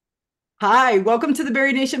Hi, welcome to the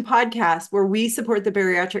Berry Nation podcast, where we support the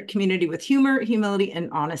bariatric community with humor, humility,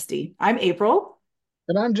 and honesty. I'm April.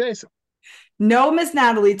 And I'm Jason. No Miss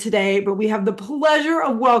Natalie today, but we have the pleasure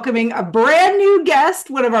of welcoming a brand new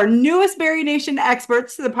guest, one of our newest Berry Nation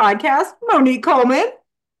experts to the podcast, Monique Coleman.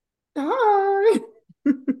 Hi.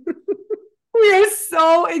 We are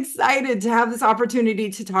so excited to have this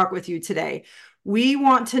opportunity to talk with you today. We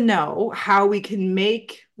want to know how we can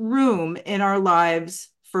make room in our lives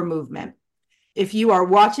for movement. If you are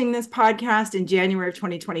watching this podcast in January of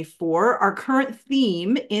 2024, our current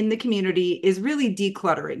theme in the community is really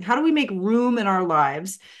decluttering. How do we make room in our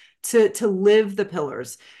lives to live the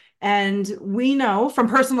pillars? And we know from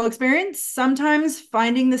personal experience, sometimes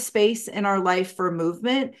finding the space in our life for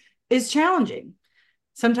movement is challenging.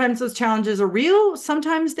 Sometimes those challenges are real,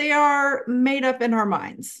 sometimes they are made up in our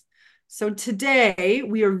minds. So today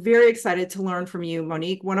we are very excited to learn from you,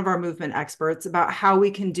 Monique, one of our movement experts, about how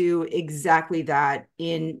we can do exactly that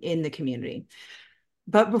in the community.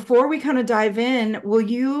 But before we kind of dive in, will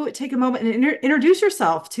you take a moment and introduce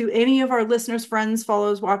yourself to any of our listeners, friends,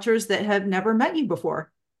 followers, watchers that have never met you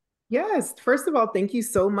before? Yes, first of all, thank you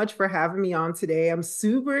so much for having me on today. I'm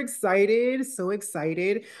super excited, so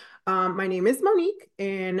excited. My name is Monique,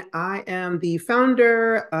 and I am the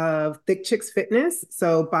founder of Thick Chicks Fitness,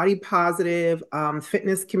 so body positive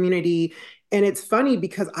fitness community. And it's funny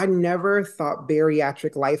because I never thought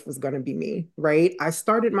bariatric life was going to be me, right? I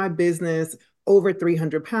started my business over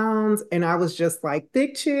 300 pounds, and I was just like,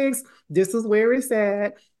 Thick Chicks, this is where it's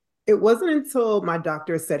at. It wasn't until my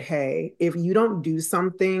doctor said, hey, if you don't do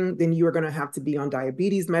something, then you are going to have to be on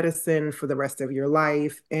diabetes medicine for the rest of your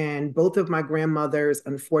life. And both of my grandmothers,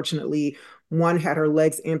 unfortunately, one had her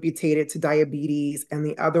legs amputated to diabetes, and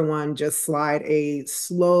the other one just slid a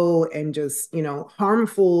slow and just,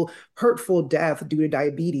 harmful, hurtful death due to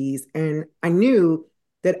diabetes. And I knew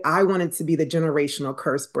that I wanted to be the generational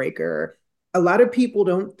curse breaker. A lot of people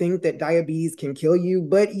don't think that diabetes can kill you,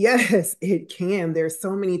 but yes, it can. There's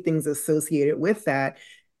so many things associated with that.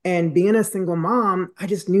 And being a single mom, I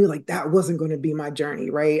just knew like that wasn't going to be my journey,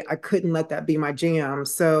 right? I couldn't let that be my jam.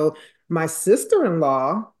 So my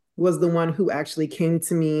sister-in-law was the one who actually came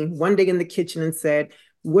to me one day in the kitchen and said,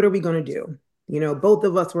 what are we going to do? Both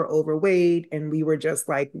of us were overweight and we were just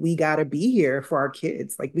like, we got to be here for our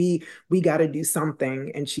kids. Like we got to do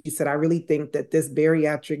something. And she said, I really think that this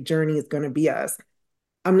bariatric journey is going to be us.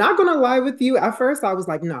 I'm not going to lie with you. At first, I was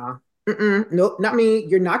like, nah, nope, not me.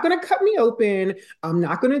 You're not going to cut me open. I'm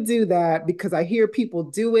not going to do that because I hear people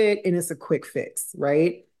do it and it's a quick fix,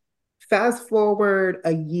 right? Fast forward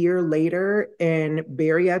a year later, and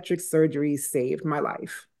bariatric surgery saved my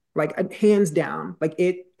life. Like hands down, like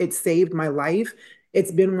it saved my life.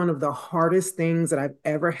 It's been one of the hardest things that I've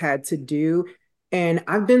ever had to do. And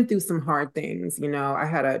I've been through some hard things. I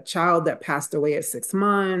had a child that passed away at 6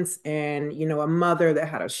 months, and a mother that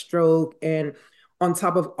had a stroke. And on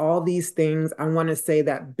top of all these things, I want to say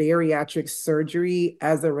that bariatric surgery,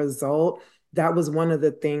 as a result, that was one of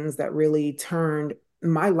the things that really turned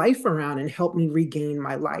my life around and helped me regain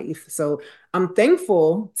my life. So I'm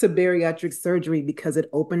thankful to bariatric surgery because it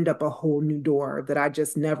opened up a whole new door that I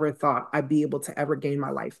just never thought I'd be able to ever gain my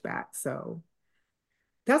life back. So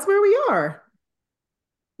that's where we are.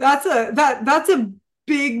 That's a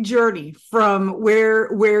big journey from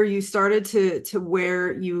where you started to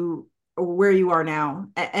where you are now.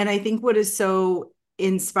 And I think what is so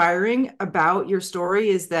inspiring about your story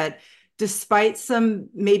is that despite some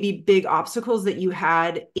maybe big obstacles that you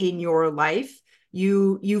had in your life,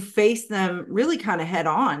 you faced them really kind of head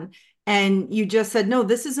on. And you just said, no,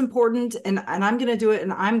 this is important, and I'm going to do it,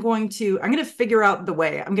 and I'm going to figure out the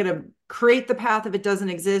way. I'm going to create the path if it doesn't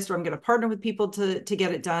exist, or I'm going to partner with people to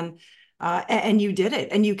get it done. And you did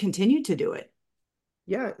it, and you continue to do it.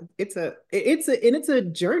 Yeah, it's a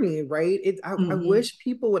journey, right? I Mm-hmm. wish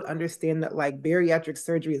people would understand that like bariatric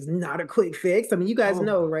surgery is not a quick fix. I mean, you guys Oh.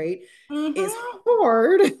 know, right? It's Mm-hmm.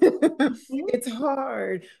 hard. Mm-hmm. It's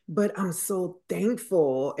hard, but I'm so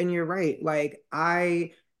thankful. And you're right. Like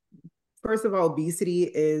first of all, obesity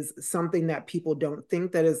is something that people don't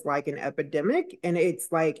think that is like an epidemic. And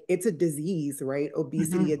it's like, it's a disease, right?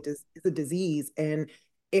 Obesity Mm-hmm. is a disease. And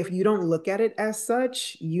if you don't look at it as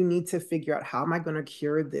such, you need to figure out how am I going to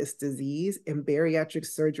cure this disease? And bariatric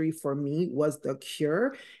surgery for me was the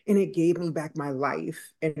cure. And it gave me back my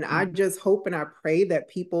life. And I just hope and I pray that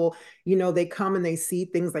people, they come and they see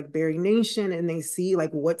things like Berry Nation and they see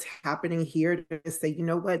like what's happening here to say, you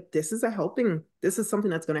know what, this is something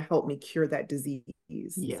that's going to help me cure that disease.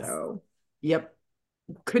 Yes. So Yep.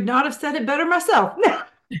 Could not have said it better myself.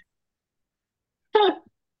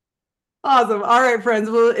 Awesome. All right,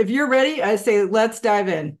 friends. Well, if you're ready, I say let's dive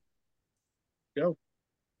in. Go.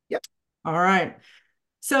 Yep. All right.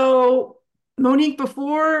 So, Monique,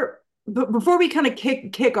 before we kind of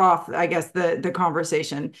kick off, I guess the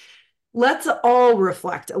conversation, let's all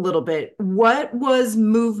reflect a little bit. What was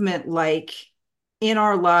movement like in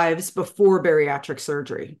our lives before bariatric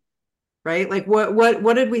surgery? Right? Like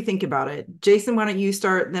what did we think about it? Jason, why don't you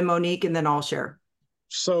start, then Monique, and then I'll share.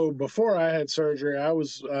 So before I had surgery, I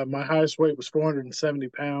was my highest weight was 470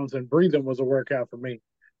 pounds, and breathing was a workout for me.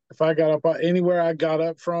 If I got up anywhere I got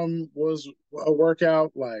up from was a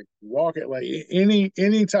workout, like walking, like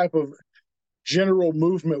any type of general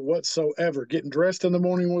movement whatsoever. Getting dressed in the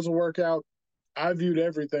morning was a workout. I viewed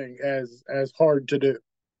everything as hard to do.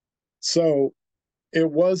 So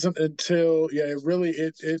it wasn't until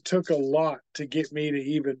it took a lot to get me to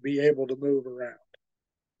even be able to move around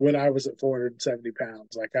when I was at 470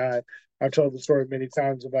 pounds. I've told the story many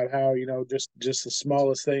times about how, just the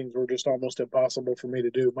smallest things were just almost impossible for me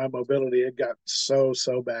to do. My mobility had gotten so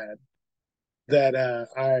bad that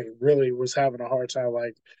I really was having a hard time.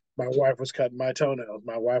 Like, my wife was cutting my toenails.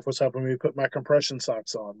 My wife was helping me put my compression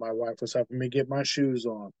socks on. My wife was helping me get my shoes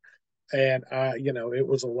on. And it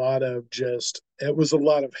was a lot of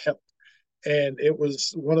help. And it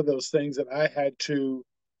was one of those things that I had to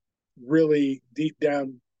really deep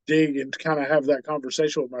down dig and kind of have that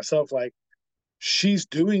conversation with myself. Like, she's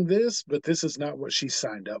doing this, but this is not what she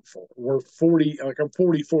signed up for. I'm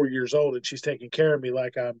 44 years old, and she's taking care of me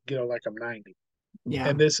like I'm 90. Yeah.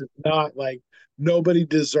 And this is not like, nobody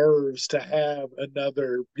deserves to have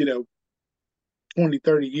another, 20,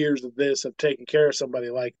 30 years of this, of taking care of somebody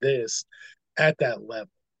like this at that level.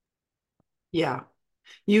 Yeah.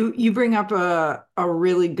 You bring up a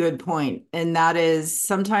really good point, and that is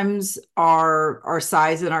sometimes our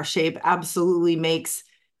size and our shape absolutely makes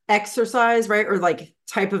exercise, right? Or like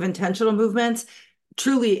type of intentional movements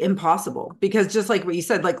truly impossible, because just like what you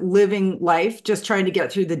said, like living life, just trying to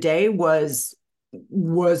get through the day was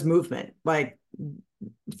movement, like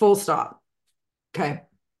full stop. Okay.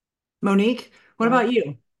 Monique, what Yeah. about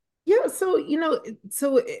you? Yeah,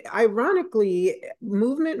 so ironically,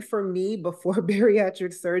 movement for me before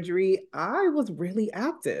bariatric surgery, I was really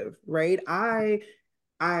active, right? I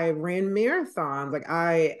ran marathons. Like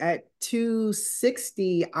I at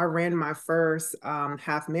 260, I ran my first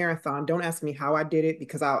half marathon. Don't ask me how I did it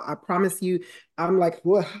because I promise you, I'm like,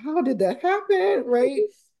 well, how did that happen? Right.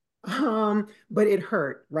 But it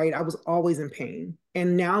hurt, right? I was always in pain.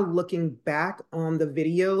 And now looking back on the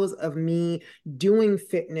videos of me doing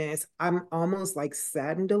fitness, I'm almost like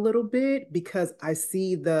saddened a little bit because I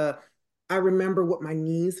remember what my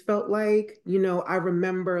knees felt like. I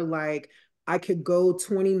remember like I could go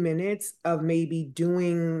 20 minutes of maybe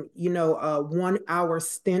doing, a 1 hour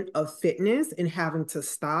stint of fitness and having to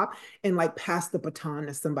stop and like pass the baton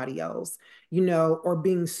to somebody else, or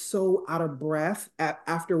being so out of breath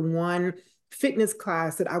after one fitness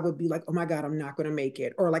class that I would be like, oh my God, I'm not going to make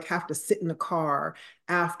it, or like have to sit in the car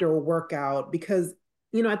after a workout because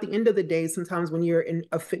at the end of the day, sometimes when you're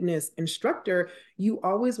a fitness instructor, you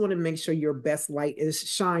always want to make sure your best light is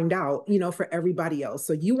shined out, for everybody else.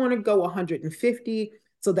 So you want to go 150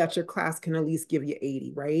 so that your class can at least give you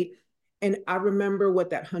 80, right? And I remember what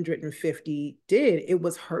that 150 did. It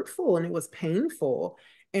was hurtful and it was painful.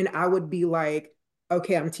 And I would be like,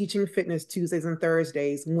 okay, I'm teaching fitness Tuesdays and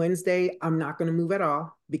Thursdays. Wednesday, I'm not going to move at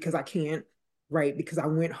all because I can't, right? Because I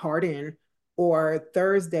went hard in. Or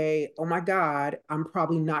Thursday, oh my God, I'm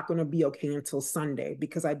probably not going to be okay until Sunday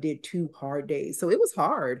because I did 2 hard days. So it was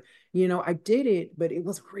hard. I did it, but it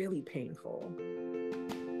was really painful.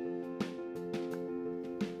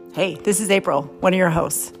 Hey, this is April, one of your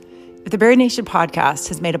hosts. If the Berry Nation podcast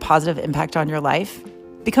has made a positive impact on your life,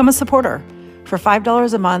 become a supporter. For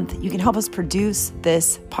 $5 a month, you can help us produce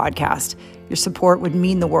this podcast. Your support would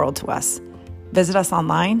mean the world to us. Visit us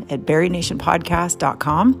online at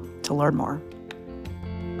berrynationpodcast.com to learn more.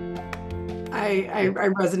 I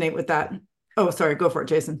resonate with that. Oh, sorry, go for it,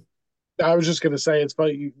 Jason. I was just going to say, it's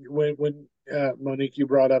funny when Monique, you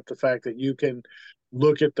brought up the fact that you can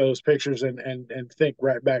look at those pictures and think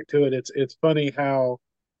right back to it. It's funny how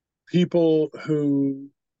people who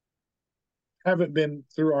haven't been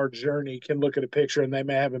through our journey can look at a picture and they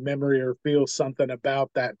may have a memory or feel something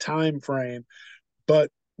about that time frame,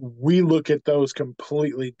 but we look at those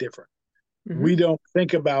completely different. We Mm-hmm. don't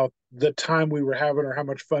think about the time we were having or how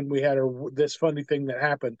much fun we had or this funny thing that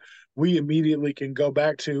happened. We immediately can go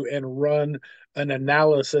back to and run an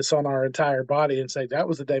analysis on our entire body and say, that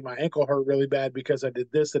was the day my ankle hurt really bad because I did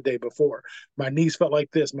this the day before. My knees felt like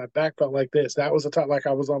this. My back felt like this. That was the time like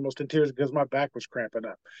I was almost in tears because my back was cramping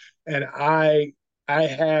up. And I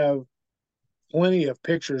have plenty of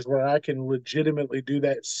pictures where I can legitimately do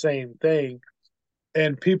that same thing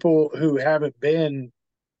And people who haven't been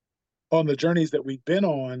on the journeys that we've been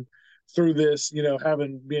on through this,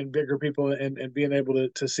 having being bigger people and being able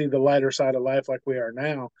to see the lighter side of life like we are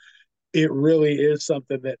now, it really is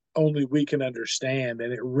something that only we can understand.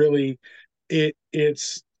 And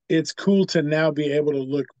it's cool to now be able to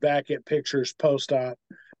look back at pictures post-op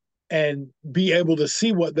and be able to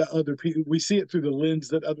see what the other people, we see it through the lens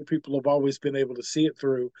that other people have always been able to see it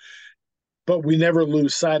through, but we never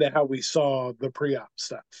lose sight of how we saw the pre-op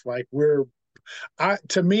stuff. Like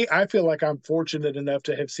to me, I feel like I'm fortunate enough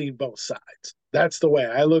to have seen both sides. That's the way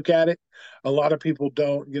I look at it. A lot of people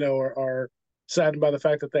don't, are saddened by the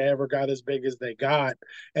fact that they ever got as big as they got.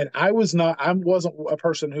 And I wasn't a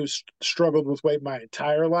person who struggled with weight my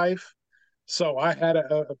entire life. So I had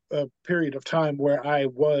a period of time where I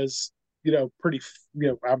was, pretty,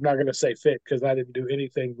 I'm not going to say fit because I didn't do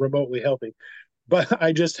anything remotely healthy, but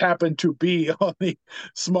I just happened to be on the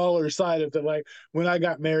smaller side of the, like, when I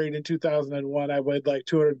got married in 2001, I weighed like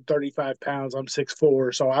 235 pounds. I'm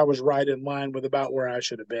 6'4", so I was right in line with about where I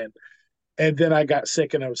should have been. And then I got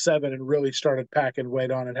sick in '07 and really started packing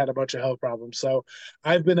weight on and had a bunch of health problems. So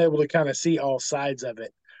I've been able to kind of see all sides of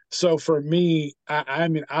it. So for me, I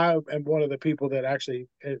mean, I am one of the people that actually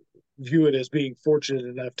view it as being fortunate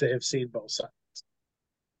enough to have seen both sides.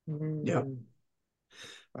 Yeah. Mm.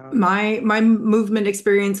 Wow. My movement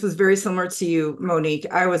experience was very similar to you, Monique.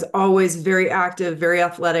 I was always very active, very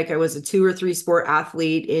athletic. I was a 2 or 3 sport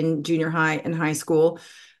athlete in junior high and high school.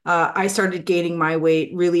 I started gaining my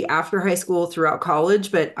weight really after high school throughout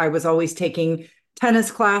college, but I was always taking tennis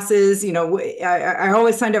classes. I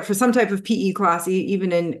always signed up for some type of PE class,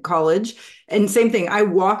 even in college. And same thing, I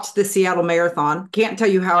walked the Seattle Marathon. Can't tell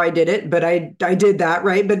you how I did it, but I did that,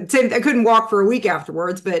 right? But same, I couldn't walk for a week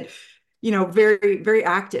afterwards, but very, very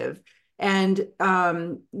active. And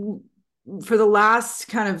for the last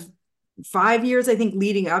kind of 5 years, I think,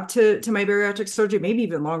 leading up to my bariatric surgery, maybe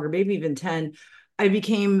even longer, maybe even 10, I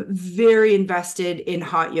became very invested in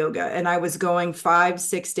hot yoga, and I was going 5,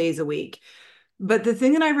 6 days a week. But the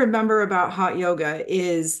thing that I remember about hot yoga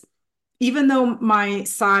is, even though my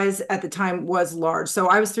size at the time was large, so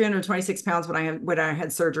I was 326 pounds when I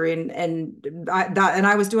had surgery, and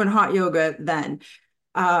I was doing hot yoga then.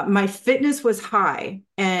 My fitness was high,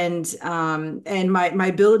 and my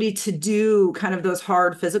ability to do kind of those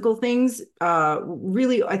hard physical things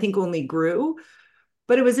really, I think, only grew.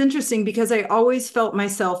 But it was interesting because I always felt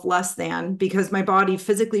myself less than, because my body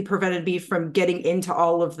physically prevented me from getting into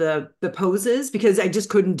all of the poses, because I just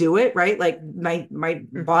couldn't do it, right? Like my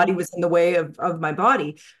body Mhm. was in the way of my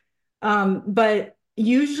body. But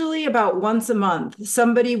usually about once a month,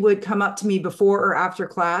 somebody would come up to me before or after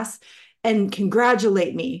class and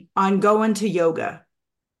congratulate me on going to yoga.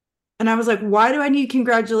 And I was like, why do I need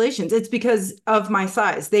congratulations? It's because of my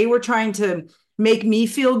size. They were trying to make me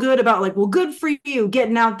feel good about, like, well, good for you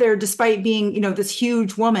getting out there despite being, this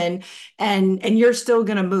huge woman, and you're still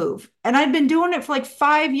going to move. And I'd been doing it for like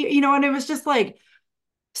 5 years, and it was just like,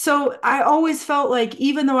 so I always felt like,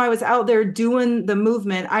 even though I was out there doing the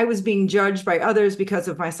movement, I was being judged by others because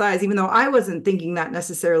of my size, even though I wasn't thinking that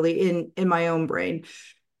necessarily in my own brain.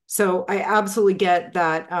 So I absolutely get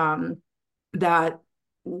that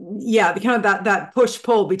yeah, the kind of that push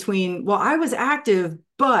pull between, well, I was active,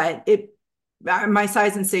 but my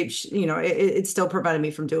size and shape, it still prevented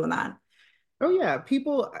me from doing that. Oh yeah,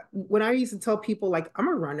 people, when I used to tell people like I'm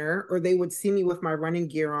a runner, or they would see me with my running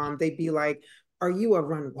gear on, they'd be like, "Are you a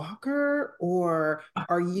run walker, or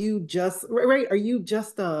are you just right? Are you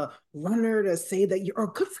just a runner to say that you're,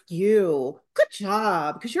 oh, good for you, good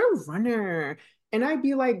job, because you're a runner?" And I'd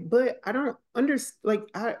be like, "But I don't understand. Like,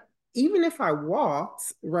 I even if I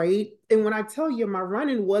walked, right? And when I tell you my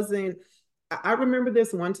running wasn't, I remember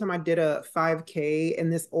this one time I did a 5K,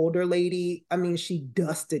 and this older lady, I mean, she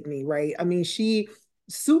dusted me, right? I mean, she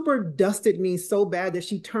super dusted me so bad that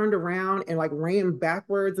she turned around and like ran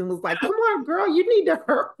backwards and was like, "Come on, girl, you need to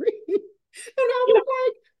hurry." And I was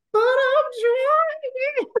like, "But I'm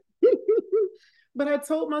trying." But I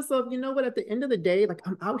told myself, you know what, at the end of the day, like,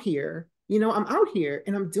 I'm out here, I'm out here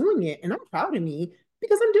and I'm doing it, and I'm proud of me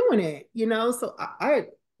because I'm doing it. So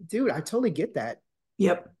dude, I totally get that.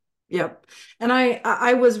 Yep. Yep. And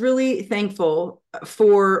I was really thankful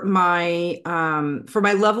for my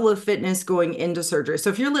level of fitness going into surgery. So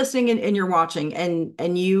if you're listening and you're watching,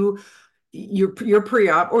 and you're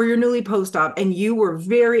pre-op or you're newly post-op, and you were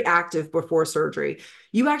very active before surgery,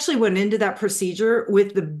 you actually went into that procedure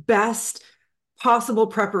with the best possible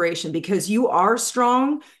preparation, because you are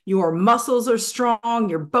strong, your muscles are strong,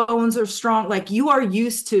 your bones are strong, like, you are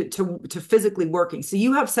used to physically working, so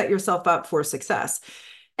you have set yourself up for success.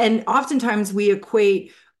 And oftentimes we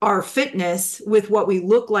equate, our fitness with what we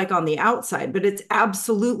look like on the outside, but it's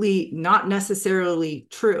absolutely not necessarily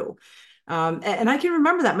true. And I can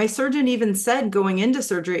remember that my surgeon even said going into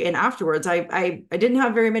surgery and afterwards, I didn't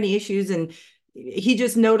have very many issues, and he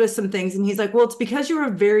just noticed some things, and he's like, well, it's because you're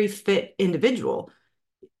a very fit individual.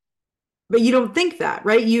 But you don't think that,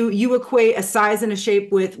 right? You equate a size and a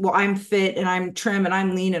shape with, well, I'm fit and I'm trim and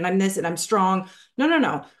I'm lean and I'm this and I'm strong. No, no,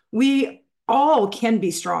 no. We all can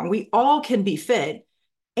be strong. We all can be fit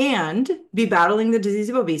and be battling the disease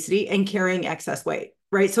of obesity and carrying excess weight,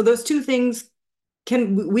 right? So those two things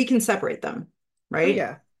we can separate them, Oh right?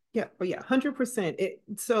 yeah. Yeah. Oh yeah. 100%.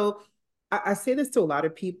 So I say this to a lot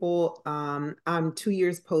of people. I'm 2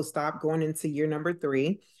 years post-op going into year number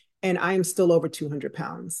 3, and I am still over 200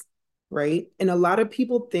 pounds. Right. And a lot of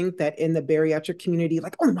people think that in the bariatric community,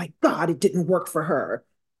 like, oh my God, it didn't work for her.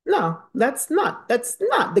 No, that's not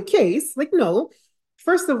the case. Like, no.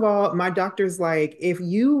 First of all, my doctor's like, if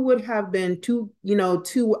you would have been two,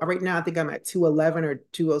 right now, I think I'm at 211 or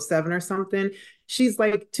 207 or something. She's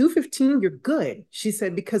like, 215, you're good. She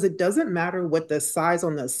said, because it doesn't matter what the size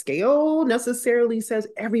on the scale necessarily says,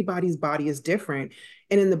 everybody's body is different.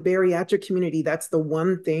 And in the bariatric community, that's the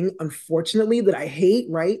one thing, unfortunately, that I hate,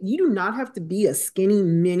 right? You do not have to be a skinny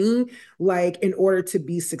mini, like, in order to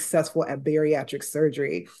be successful at bariatric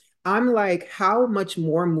surgery. I'm like, how much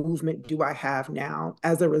more movement do I have now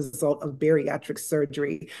as a result of bariatric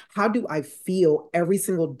surgery? How do I feel every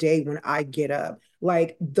single day when I get up?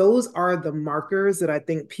 Like, those are the markers that I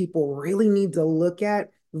think people really need to look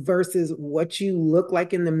at versus what you look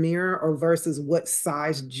like in the mirror or versus what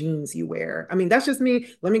size jeans you wear. I mean, that's just me.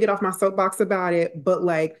 Let me get off my soapbox about it. But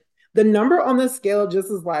like, the number on the scale just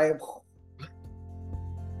is like,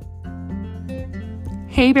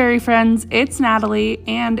 hey, Berry friends, it's Natalie,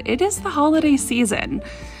 and it is the holiday season.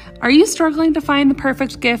 Are you struggling to find the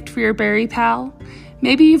perfect gift for your berry pal?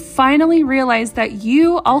 Maybe you've finally realized that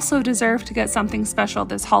you also deserve to get something special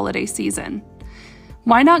this holiday season.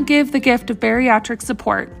 Why not give the gift of bariatric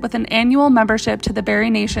support with an annual membership to the Berry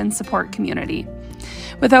Nation support community?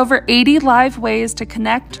 With over 80 live ways to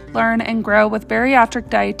connect, learn, and grow with bariatric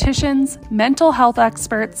dietitians, mental health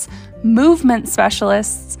experts, movement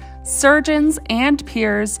specialists, surgeons, and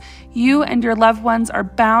peers, you and your loved ones are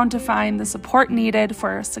bound to find the support needed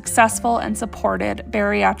for a successful and supported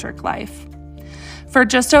bariatric life. For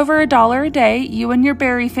just over $1 a day, you and your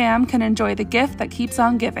Berry fam can enjoy the gift that keeps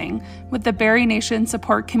on giving with the Berry Nation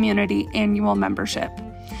Support Community Annual Membership.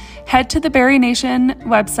 Head to the Berry Nation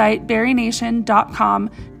website, berrynation.com,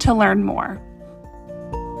 to learn more.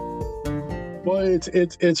 Well,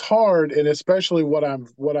 it's hard, and especially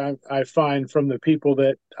I find from the people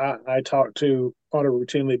that I talk to on a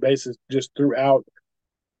routinely basis, just throughout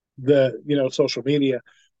the social media,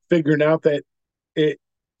 figuring out that it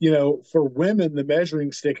for women the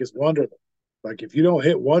measuring stick is Wonderland. Like if you don't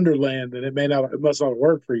hit Wonderland, then it must not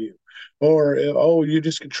work for you, or oh, you're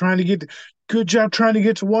just trying to get good job trying to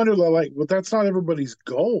get to Wonderland. Like, well, that's not everybody's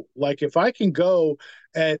goal. Like if I can go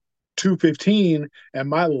at 215 and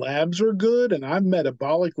my labs are good and I'm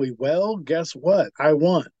metabolically well, guess what? I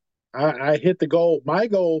won. I hit the goal. My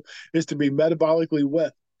goal is to be metabolically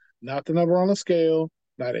well, not the number on a scale,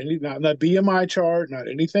 not BMI chart, not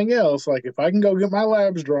anything else. Like if I can go get my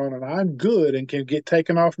labs drawn and I'm good and can get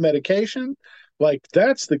taken off medication, like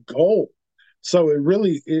that's the goal. So it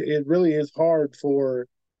really is hard for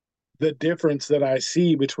the difference that I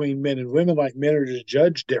see between men and women. Like men are just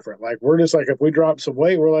judged different. Like we're just like if we drop some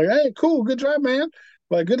weight, we're like, hey, cool, good job, man.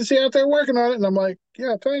 Like good to see you out there working on it. And I'm like,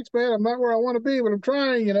 yeah, thanks, man. I'm not where I want to be, but I'm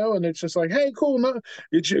trying. And it's just like, hey, cool. No,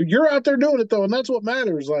 you're out there doing it though, and that's what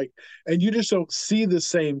matters. Like, and you just don't see the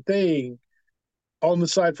same thing on the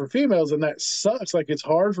side for females, and that sucks. Like it's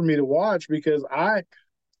hard for me to watch because I've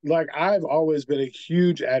always been a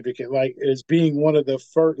huge advocate, like as being one of the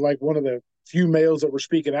first, like one of the few males that were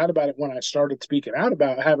speaking out about it when I started speaking out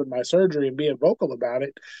about having my surgery and being vocal about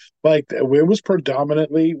it. Like it was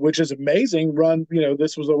predominantly, which is amazing,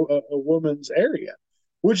 this was a woman's area,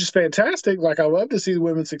 which is fantastic. Like I love to see the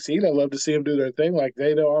women succeed. I love to see them do their thing. Like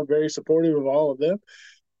they know I'm very supportive of all of them.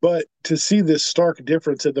 But to see this stark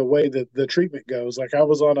difference in the way that the treatment goes, like I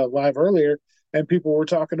was on a live earlier and people were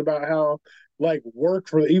talking about how like work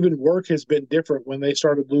has been different when they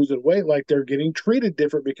started losing weight. Like they're getting treated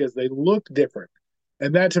different because they look different.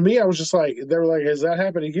 And that to me, I was just like, they were like, has that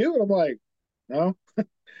happened to you? And I'm like, no.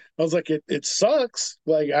 I was like, it sucks.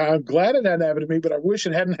 Like, I'm glad it hadn't happened to me, but I wish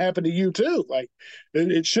it hadn't happened to you too. Like,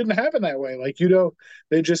 it shouldn't happen that way. Like,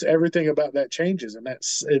 they just everything about that changes, and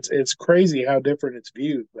it's crazy how different it's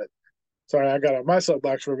viewed. But sorry, I got on my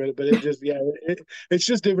soapbox for a minute, but it's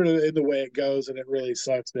just different in the way it goes, and it really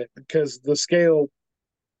sucks that because the scale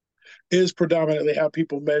is predominantly how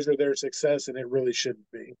people measure their success, and it really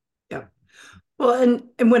shouldn't be. Yeah. Well,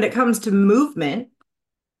 and when it comes to movement,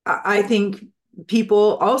 I think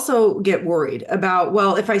people also get worried about,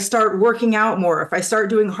 well, if I start working out more, if I start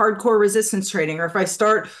doing hardcore resistance training, or if I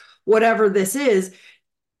start whatever this is,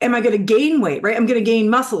 am I going to gain weight, right? I'm going to gain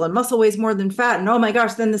muscle, and muscle weighs more than fat. And oh my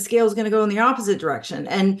gosh, then the scale is going to go in the opposite direction.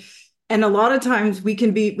 And a lot of times we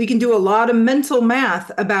can do a lot of mental math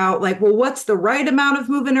about like, well, what's the right amount of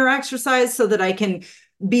movement or exercise so that I can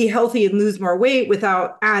be healthy and lose more weight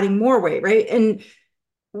without adding more weight, right? And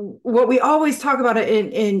what we always talk about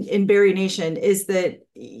in Berry Nation is that,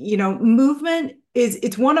 you know, movement is,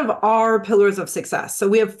 it's one of our pillars of success. So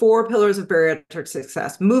we have 4 pillars of bariatric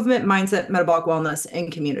success: movement, mindset, metabolic wellness,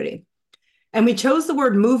 and community. And we chose the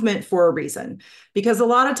word movement for a reason, because a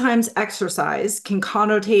lot of times exercise can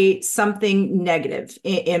connotate something negative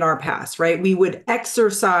in our past, right? We would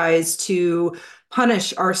exercise to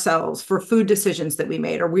punish ourselves for food decisions that we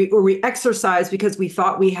made, or we exercise because we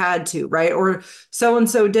thought we had to, right? Or so and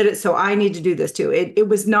so did it, so I need to do this too. It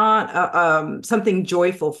was not something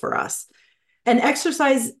joyful for us. And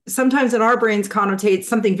exercise sometimes in our brains connotates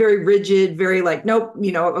something very rigid, very like, nope,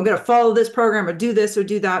 you know, I'm going to follow this program or do this or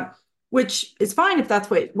do that, which is fine if that's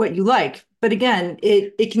what you like. But again,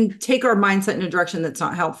 it can take our mindset in a direction that's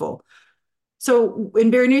not helpful. So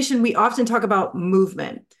in Berry Nation, we often talk about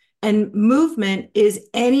movement. And movement is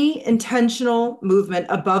any intentional movement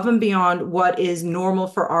above and beyond what is normal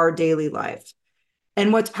for our daily life.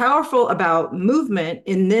 And what's powerful about movement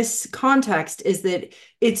in this context is that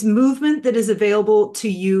it's movement that is available to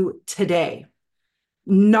you today,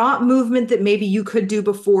 not movement that maybe you could do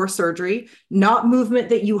before surgery, not movement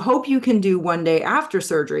that you hope you can do one day after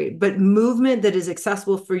surgery, but movement that is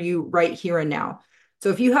accessible for you right here and now. So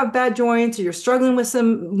if you have bad joints or you're struggling with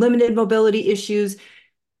some limited mobility issues,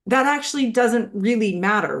 that actually doesn't really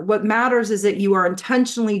matter. What matters is that you are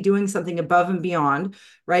intentionally doing something above and beyond,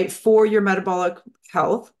 right, for your metabolic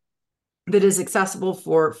health that is accessible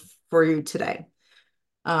for you today.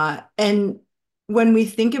 And when we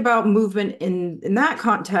think about movement in that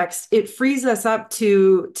context, it frees us up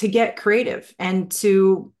to get creative and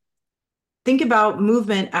to think about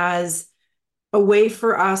movement as a way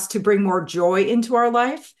for us to bring more joy into our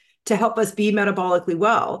life, to help us be metabolically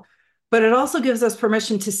well. But it also gives us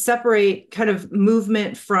permission to separate kind of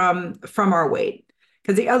movement from our weight.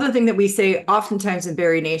 Because the other thing that we say oftentimes in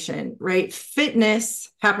Berry Nation, right?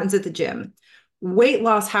 Fitness happens at the gym. Weight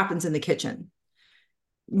loss happens in the kitchen.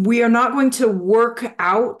 We are not going to work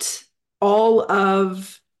out all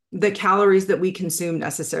of the calories that we consume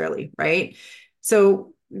necessarily, right?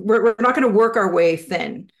 So we're not going to work our way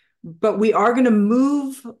thin, but we are going to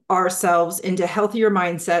move ourselves into healthier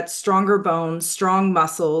mindsets, stronger bones, strong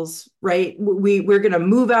muscles, right? We're going to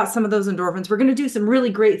move out some of those endorphins. We're going to do some really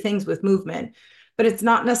great things with movement, but it's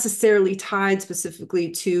not necessarily tied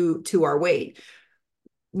specifically to our weight,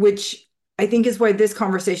 which I think is why this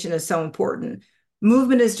conversation is so important.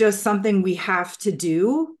 Movement is just something we have to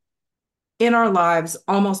do in our lives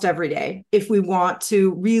almost every day if we want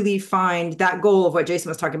to really find that goal of what Jason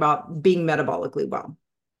was talking about, being metabolically well.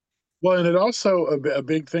 Well, and it also a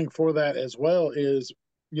big thing for that as well is,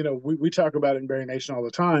 you know, we talk about it in Berry Nation all the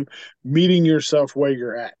time, meeting yourself where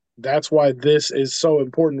you're at. That's why this is so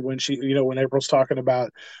important when when April's talking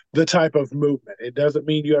about the type of movement. It doesn't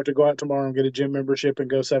mean you have to go out tomorrow and get a gym membership and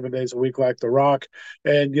go 7 days a week like The Rock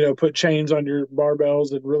and, put chains on your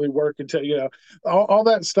barbells and really work until, all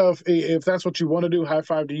that stuff. If that's what you want to do, high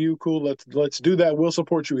five to you. Cool. Let's do that. We'll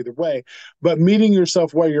support you either way. But meeting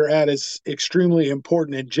yourself where you're at is extremely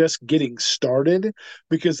important and just getting started,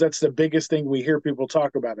 because that's the biggest thing we hear people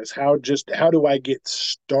talk about is how do I get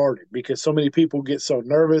started? Because so many people get so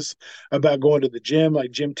nervous about going to the gym.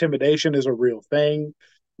 Like, gym intimidation is a real thing.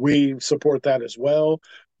 We support that as well.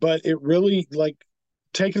 But it really, like,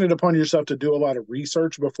 taking it upon yourself to do a lot of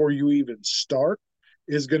research before you even start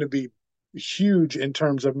is going to be huge in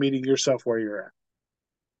terms of meeting yourself where you're at.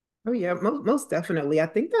 Oh yeah, most definitely. I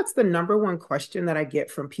think that's the number one question that I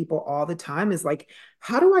get from people all the time is like,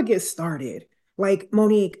 how do I get started? Like,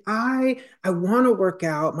 Monique, I want to work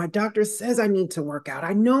out. My doctor says I need to work out.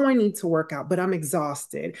 I know I need to work out, but I'm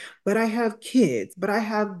exhausted. But I have kids, but I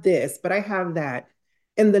have this, but I have that.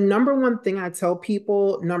 And the number one thing I tell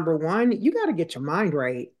people, number one, you got to get your mind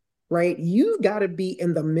right, right? You've got to be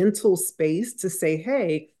in the mental space to say,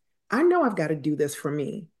 hey, I know I've got to do this for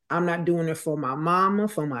me. I'm not doing it for my mama,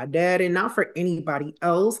 for my dad, and not for anybody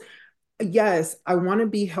else. Yes, I want to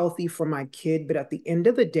be healthy for my kid, but at the end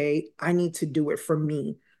of the day, I need to do it for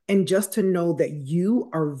me. And just to know that you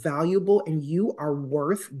are valuable and you are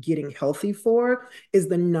worth getting healthy for is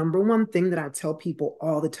the number one thing that I tell people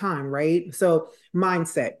all the time, right? So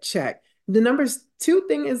mindset, check. The number two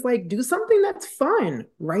thing is like, do something that's fun,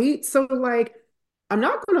 right? So like, I'm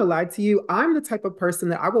not going to lie to you. I'm the type of person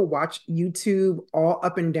that I will watch YouTube all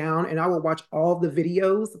up and down and I will watch all the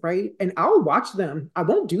videos, right? And I'll watch them. I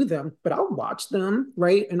won't do them, but I'll watch them,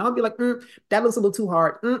 right? And I'll be like, that looks a little too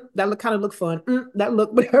hard. That look kind of look fun. That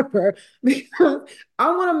look whatever. Because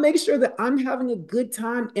I want to make sure that I'm having a good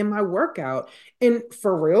time in my workout. And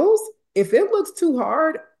for reals, if it looks too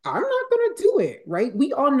hard, I'm not going to do it, right?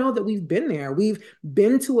 We all know that we've been there. We've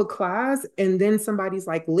been to a class and then somebody's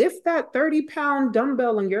like, lift that 30-pound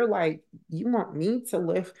dumbbell. And you're like, you want me to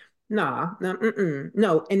lift? Nah, nah,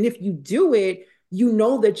 no. And if you do it, you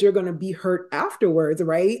know that you're going to be hurt afterwards,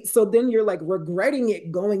 right? So then you're like regretting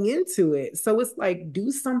it going into it. So it's like,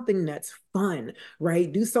 do something that's fun,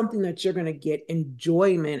 right? Do something that you're going to get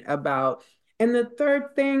enjoyment about. And the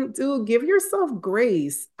third thing, dude, give yourself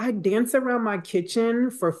grace. I dance around my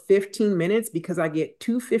kitchen for 15 minutes because I get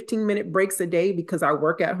two 15-minute breaks a day because I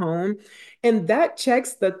work at home. And that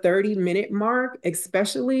checks the 30-minute mark,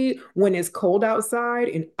 especially when it's cold outside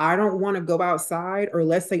and I don't want to go outside, or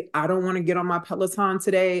let's say I don't want to get on my Peloton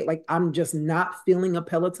today. Like I'm just not feeling a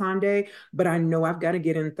Peloton day, but I know I've got to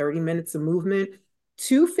get in 30 minutes of movement.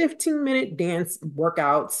 Two 15-minute dance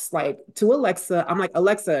workouts, like to Alexa. I'm like,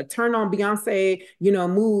 Alexa, turn on Beyonce,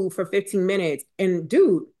 move for 15 minutes. And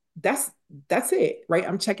dude, that's it, right?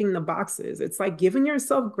 I'm checking the boxes. It's like giving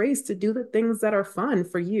yourself grace to do the things that are fun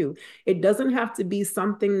for you. It doesn't have to be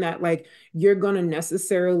something that like you're going to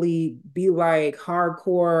necessarily be like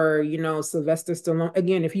hardcore, Sylvester Stallone.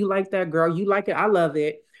 Again, if you like that, girl, you like it. I love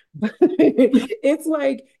it. But it's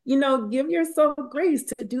like, give yourself grace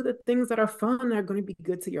to do the things that are fun that are going to be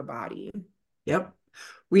good to your body. Yep.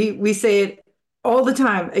 We say it all the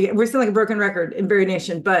time. We're still like a broken record in Berry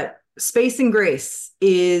Nation, but space and grace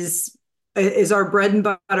is our bread and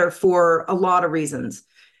butter for a lot of reasons.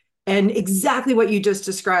 And exactly what you just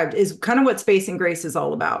described is kind of what space and grace is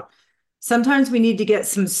all about. Sometimes we need to get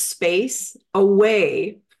some space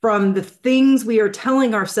away from the things we are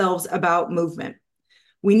telling ourselves about movement.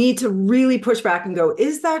 We need to really push back and go,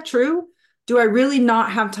 is that true? Do I really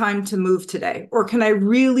not have time to move today? Or can I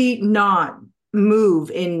really not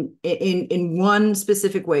move in one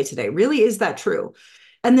specific way today? Really, is that true?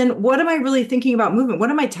 And then what am I really thinking about movement?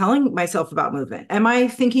 What am I telling myself about movement? Am I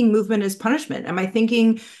thinking movement is punishment? Am I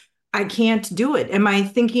thinking I can't do it? Am I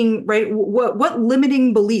thinking, right? What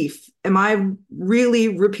limiting belief am I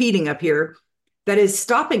really repeating up here that is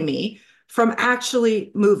stopping me from actually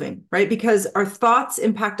moving, right? Because our thoughts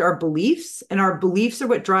impact our beliefs, and our beliefs are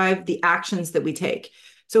what drive the actions that we take.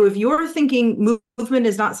 So if you're thinking movement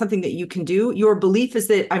is not something that you can do, your belief is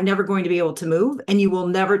that I'm never going to be able to move, and you will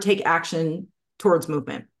never take action towards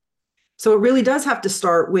movement. So it really does have to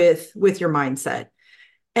start with your mindset.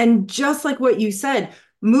 And just like what you said,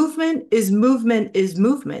 movement is movement is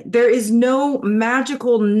movement. There is no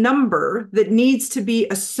magical number that needs to be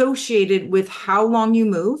associated with how long you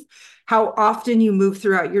move, how often you move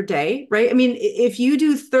throughout your day, right? I mean, if you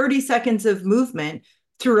do 30 seconds of movement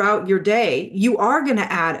throughout your day, you are going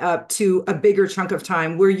to add up to a bigger chunk of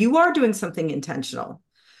time where you are doing something intentional.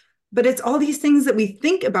 But it's all these things that we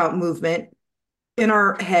think about movement in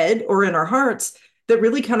our head or in our hearts that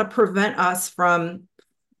really kind of prevent us from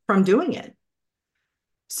doing it.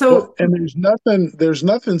 So, and there's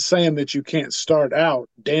nothing saying that you can't start out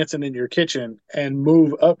dancing in your kitchen and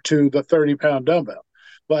move up to the 30-pound dumbbell.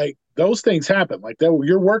 Like those things happen. Like that,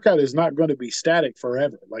 your workout is not going to be static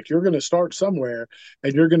forever. Like you're going to start somewhere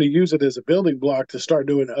and you're going to use it as a building block to start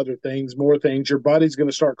doing other things, more things. Your body's going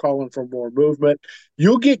to start calling for more movement.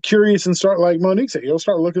 You'll get curious and start, like Monique said, you'll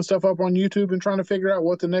start looking stuff up on YouTube and trying to figure out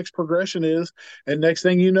what the next progression is. And next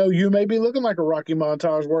thing you know, you may be looking like a Rocky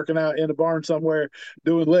montage working out in a barn somewhere,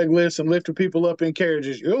 doing leg lifts and lifting people up in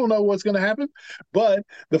carriages. You don't know what's going to happen. But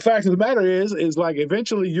the fact of the matter is like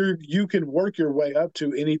eventually you can work your way up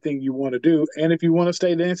to anything you want to do. And if you want to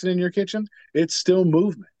stay dancing in your kitchen, it's still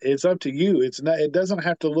movement. It's up to you. It doesn't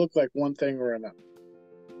have to look like one thing or another.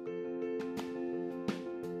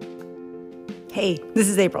 Hey, this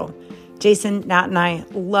is April. Jason, Nat, and I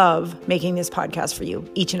love making this podcast for you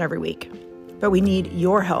each and every week, but we need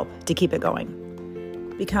your help to keep it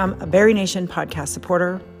going. Become a Berry Nation podcast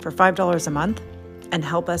supporter for $5 a month and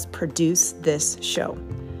help us produce this show.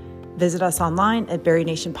 Visit us online at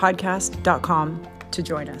berrynationpodcast.com to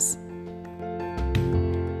join us.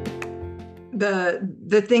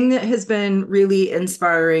 The thing that has been really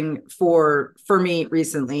inspiring for me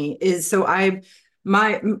recently is, so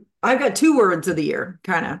I've got two words of the year,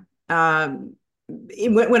 kind of.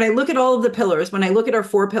 When I look at all of the pillars, when I look at our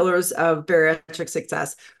four pillars of bariatric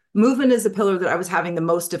success, movement is the pillar that I was having the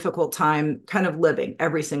most difficult time kind of living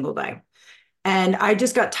every single day. And I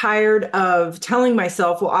just got tired of telling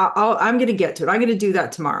myself, well, I'm going to get to it. I'm going to do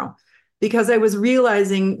that tomorrow, because I was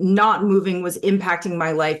realizing not moving was impacting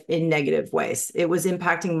my life in negative ways. It was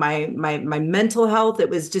impacting my mental health. It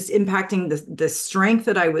was just impacting the strength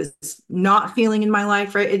that I was not feeling in my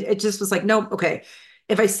life, right? It just was like, nope, okay.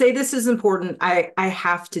 If I say this is important, I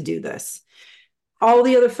have to do this. All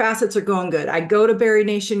the other facets are going good. I go to Berry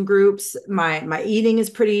Nation groups. My eating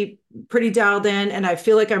is pretty dialed in, and I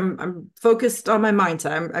feel like I'm focused on my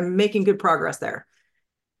mindset. I'm making good progress there.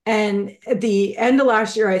 And at the end of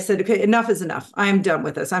last year, I said, okay, enough is enough. I'm done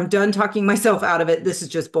with this. I'm done talking myself out of it. This is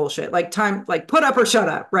just bullshit. Like time, like put up or shut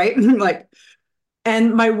up, right? Like,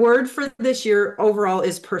 and my word for this year overall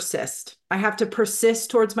is persist. I have to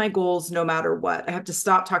persist towards my goals no matter what. I have to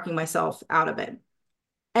stop talking myself out of it.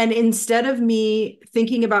 And instead of me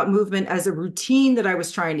thinking about movement as a routine that I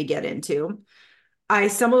was trying to get into, I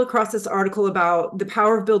stumbled across this article about the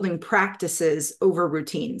power of building practices over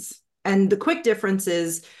routines. And the quick difference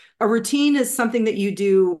is a routine is something that you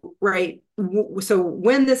do, right? So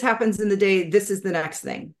when this happens in the day, this is the next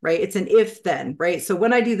thing, right? It's an if then, right? So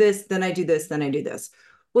when I do this, then I do this, then I do this.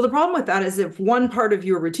 Well, the problem with that is if one part of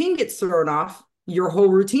your routine gets thrown off, your whole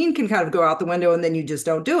routine can kind of go out the window and then you just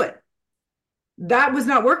don't do it. That was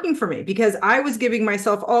not working for me because I was giving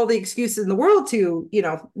myself all the excuses in the world to,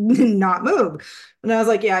 not move. And I was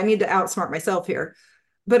like, yeah, I need to outsmart myself here.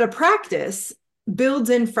 But a practice builds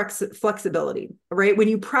in flexibility, right? When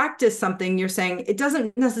you practice something, you're saying it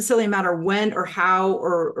doesn't necessarily matter when or how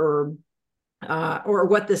or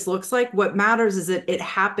what this looks like. What matters is that it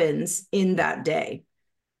happens in that day.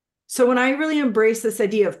 So when I really embraced this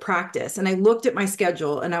idea of practice and I looked at my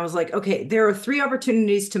schedule and I was like, okay, there are 3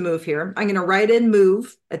 opportunities to move here. I'm going to write in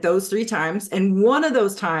move at those 3 times. And one of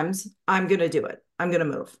those times I'm going to do it. I'm going to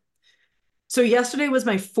move. So yesterday was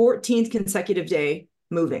my 14th consecutive day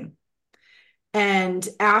moving. And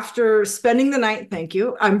after spending the night, thank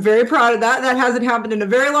you. I'm very proud of that. That hasn't happened in a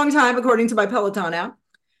very long time, according to my Peloton app.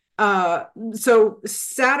 So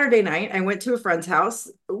Saturday night, I went to a friend's house,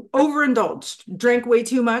 overindulged, drank way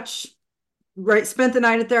too much, right? Spent the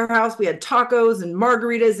night at their house. We had tacos and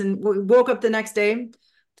margaritas and we woke up the next day, a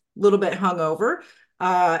little bit hungover,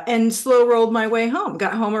 and slow rolled my way home.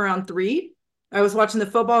 Got home around 3. I was watching the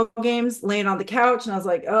football games, laying on the couch, and I was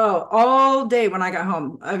like, oh, all day when I got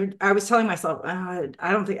home, I was telling myself, I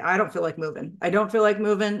don't feel like moving. I don't feel like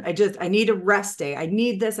moving. I need a rest day. I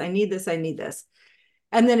need this. I need this. I need this.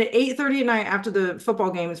 And then at 8:30 at night, after the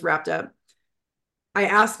football game is wrapped up, I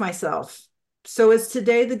asked myself, so is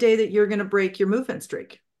today the day that you're going to break your movement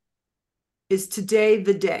streak? Is today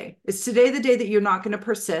the day? Is today the day that you're not going to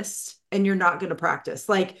persist and you're not going to practice?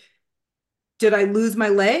 Like, did I lose my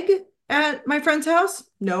leg at my friend's house?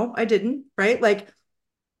 No, I didn't, right? Like,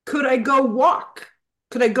 could I go walk?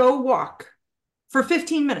 Could I go walk for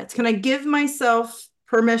 15 minutes? Can I give myself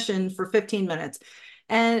permission for 15 minutes?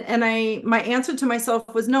 And my answer to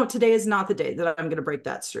myself was no, today is not the day that I'm going to break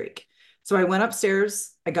that streak. So I went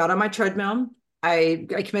upstairs, I got on my treadmill, I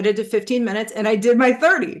committed to 15 minutes and I did my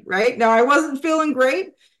 30, right? Now I wasn't feeling great.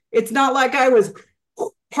 It's not like I was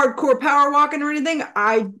hardcore power walking or anything.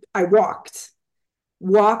 I walked.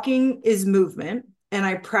 Walking is movement. And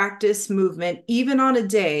I practice movement even on a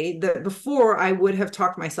day that before I would have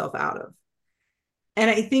talked myself out of.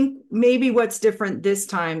 And I think maybe what's different this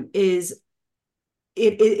time is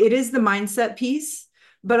it is the mindset piece,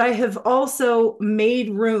 but I have also made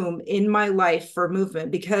room in my life for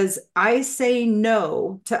movement because I say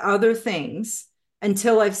no to other things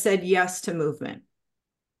until I've said yes to movement.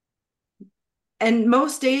 And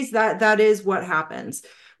most days that is what happens.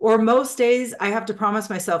 Or most days I have to promise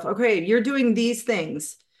myself, okay, you're doing these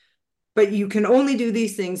things, but you can only do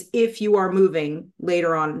these things if you are moving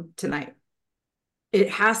later on tonight. It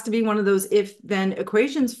has to be one of those if then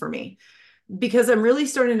equations for me, because I'm really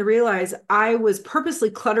starting to realize I was purposely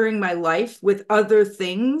cluttering my life with other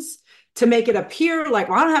things to make it appear like,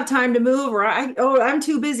 well, I don't have time to move, or I'm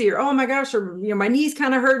too busy, or oh my gosh, or my knee's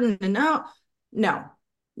kind of hurting. And no.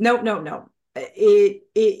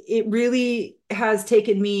 It really has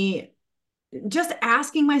taken me just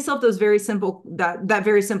asking myself those very simple that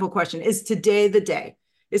very simple question: is today the day?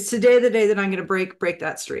 Is today the day that I'm going to break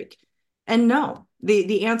that streak? And no,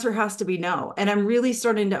 the answer has to be no. And I'm really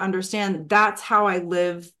starting to understand that's how I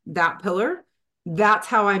live that pillar. That's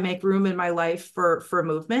how I make room in my life for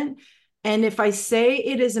movement. And if I say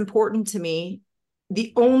it is important to me,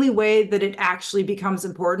 the only way that it actually becomes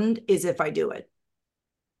important is if I do it.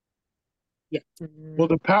 Yeah. Well,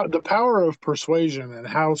 Mm. the power of persuasion and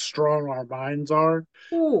how strong our minds are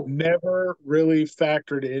Oh, never really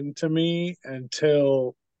factored into me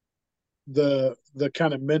until the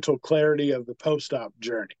kind of mental clarity of the post-op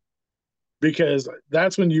journey, because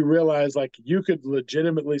that's when you realize like you could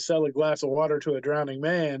legitimately sell a glass of water to a drowning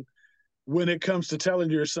man when it comes to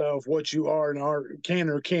telling yourself what you are and are can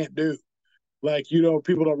or can't do. Like, you know,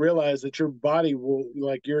 people don't realize that your body will,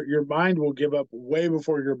 like, your mind will give up way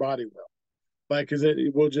before your body will, like, because it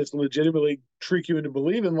will just legitimately trick you into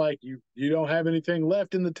believing like you don't have anything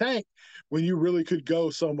left in the tank when you really could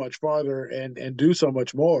go so much farther and do so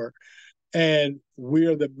much more. And we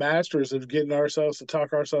are the masters of getting ourselves to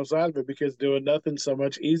talk ourselves out of it, because doing nothing's so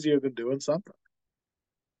much easier than doing something.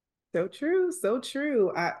 So true, so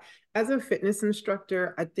true. As a fitness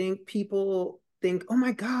instructor, I think people think, oh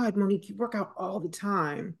my God, Monique, you work out all the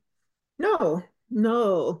time. No,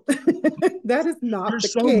 no, that is You're not the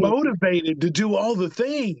so case. motivated to do all the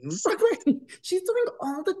things. Right. She's doing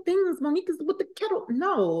all the things. Monique is with the kettle.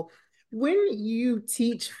 No. When you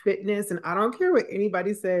teach fitness, and I don't care what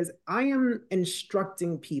anybody says, I am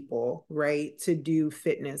instructing people, right, to do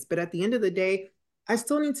fitness. But at the end of the day, I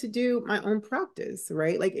still need to do my own practice,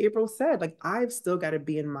 right? Like April said, like I've still got to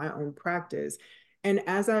be in my own practice. And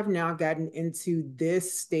as I've now gotten into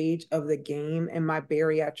this stage of the game and my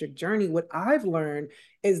bariatric journey, what I've learned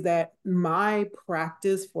is that my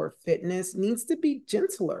practice for fitness needs to be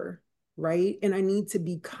gentler, right? And I need to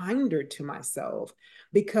be kinder to myself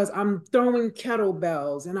because I'm throwing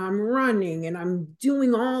kettlebells and I'm running and I'm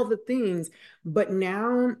doing all the things. But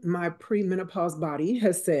now my premenopause body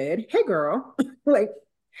has said, hey, girl, like,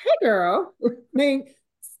 hey, girl, like,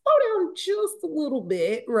 slow down just a little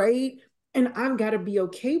bit, right? And I've got to be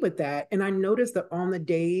okay with that. And I notice that on the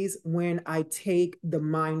days when I take the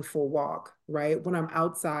mindful walk, right? When I'm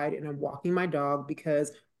outside and I'm walking my dog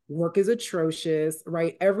because work is atrocious,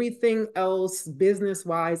 right? Everything else business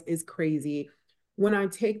wise is crazy. When I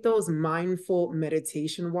take those mindful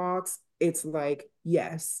meditation walks, it's like,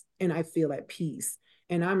 yes. And I feel at peace.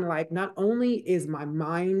 And I'm like, not only is my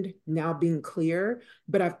mind now being clear,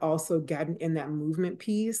 but I've also gotten in that movement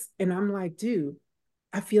piece. And I'm like, dude,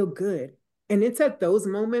 I feel good. And it's at those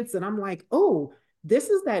moments that I'm like, oh, this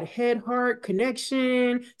is that head heart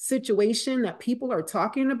connection situation that people are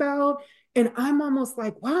talking about. And I'm almost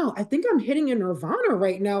like, wow, I think I'm hitting a nirvana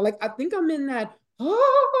right now. Like, I think I'm in that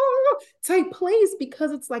oh type place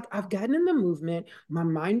because it's like I've gotten in the movement, my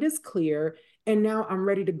mind is clear, and now I'm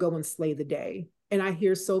ready to go and slay the day. And I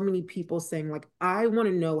hear so many people saying, like, I want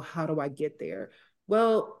to know how do I get there?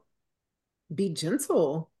 Well, be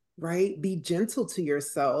gentle, right? Be gentle to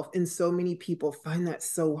yourself. And so many people find that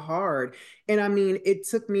so hard. And I mean, it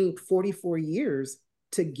took me 44 years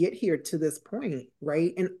to get here to this point,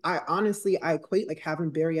 right? And I equate like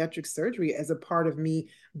having bariatric surgery as a part of me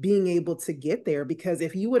being able to get there. Because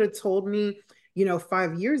if you would have told me,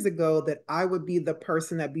 5 years ago that I would be the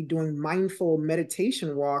person that be doing mindful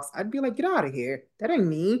meditation walks, I'd be like, get out of here. That ain't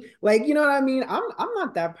me. Like, you know what I mean? I'm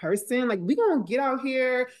not that person. Like, we gonna get out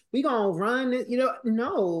here, we gonna run it, no,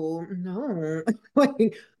 no.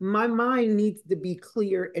 Like my mind needs to be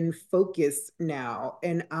clear and focused now.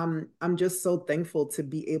 And I'm just so thankful to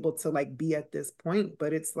be able to like be at this point.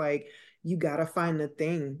 But it's like you gotta find the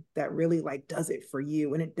thing that really like does it for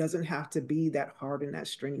you. And it doesn't have to be that hard and that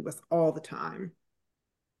strenuous all the time.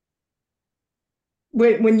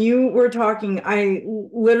 when you were talking, I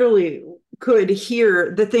literally could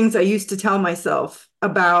hear the things I used to tell myself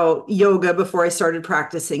about yoga before I started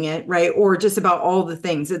practicing it, right? Or just about all the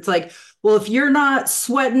things. It's like, well, if you're not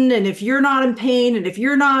sweating and if you're not in pain and if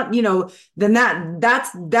you're not, then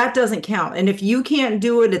that doesn't count. And if you can't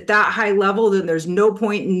do it at that high level, then there's no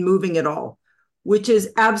point in moving at all, which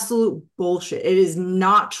is absolute bullshit. It is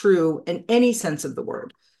not true in any sense of the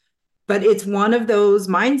word, but it's one of those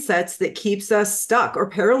mindsets that keeps us stuck or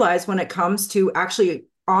paralyzed when it comes to actually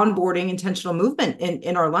onboarding intentional movement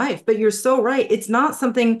in our life. But you're so right. It's not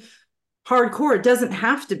something hardcore. It doesn't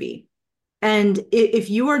have to be. And if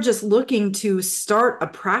you are just looking to start a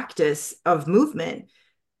practice of movement,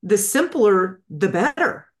 the simpler, the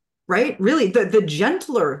better, right? Really, the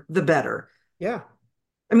gentler, the better. Yeah.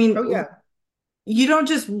 I Oh, mean, yeah. you don't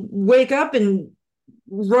just wake up and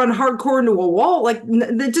run hardcore into a wall. Like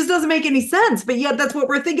that just doesn't make any sense. But yet that's what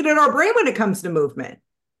we're thinking in our brain when it comes to movement.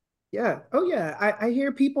 Yeah. Oh, yeah. I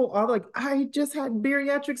hear people all like, I just had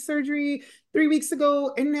bariatric surgery 3 weeks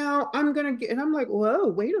ago, and now I'm gonna get, and I'm like, whoa,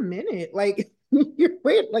 wait a minute. Like,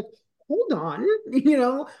 like, hold on,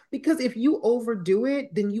 because if you overdo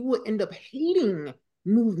it, then you will end up hating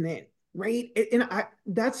movement, right? And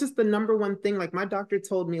that's just the number one thing. Like, my doctor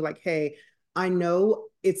told me, like, hey, I know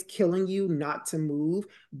it's killing you not to move,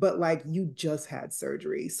 but like you just had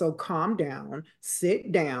surgery. So calm down,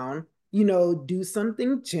 sit down, do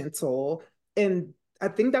something gentle. And I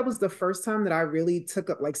think that was the first time that I really took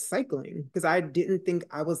up like cycling because I didn't think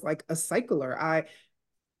I was like a cycler.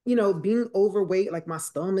 Being overweight, like my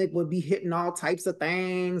stomach would be hitting all types of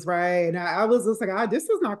things, right? And I was just like, this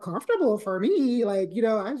is not comfortable for me. Like,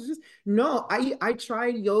 I was just no, I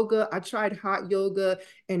tried yoga, I tried hot yoga,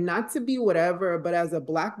 and not to be whatever, but as a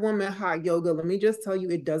Black woman, hot yoga, let me just tell you,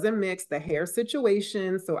 it doesn't mix the hair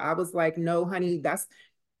situation. So I was like, no, honey, that's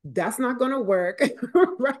not gonna work.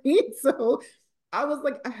 Right. So I was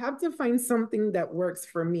like, I have to find something that works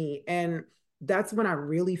for me. And that's when I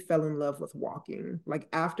really fell in love with walking. Like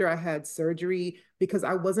after I had surgery, because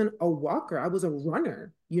I wasn't a walker, I was a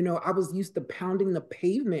runner. I was used to pounding the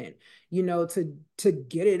pavement, to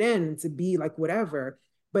get it in, to be like whatever.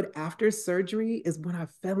 But after surgery is when I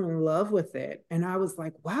fell in love with it. And I was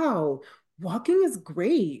like, wow, walking is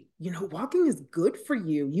great. Walking is good for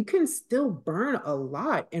you. You can still burn a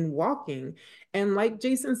lot in walking. And like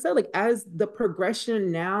Jason said, like as the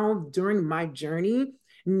progression now during my journey,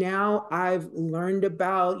 now I've learned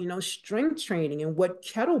about, strength training and what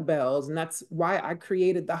kettlebells. And that's why I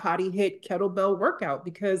created the Hottie Hit kettlebell workout,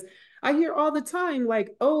 because I hear all the time,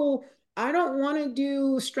 like, oh, I don't want to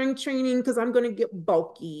do strength training because I'm going to get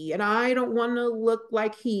bulky and I don't want to look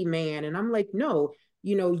like He-Man. And I'm like, no,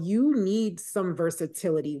 you need some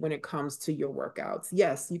versatility when it comes to your workouts.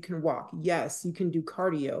 Yes, you can walk. Yes, you can do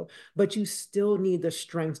cardio, but you still need the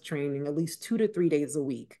strength training at least 2 to 3 days a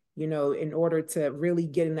week, in order to really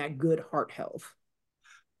get in that good heart health.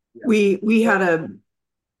 Yeah. We had a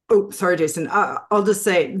Oh, sorry, Jason. I'll just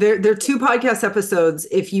say there are two podcast episodes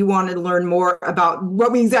if you wanted to learn more about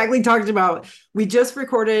what we exactly talked about. We just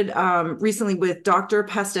recorded recently with Dr.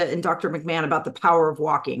 Pesta and Dr. McMahon about the power of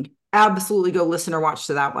walking. Absolutely go listen or watch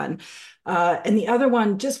to that one. And the other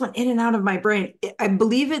one just went in and out of my brain. I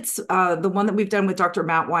believe it's the one that we've done with Dr.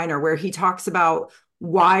 Matt Weiner, where he talks about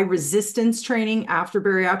why resistance training after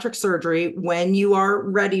bariatric surgery, when you are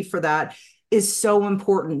ready for that, is so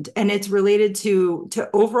important, and it's related to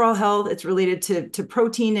overall health. It's related to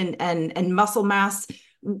protein and muscle mass.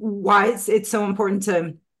 Why it's so important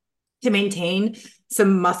to maintain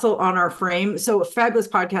some muscle on our frame. So a fabulous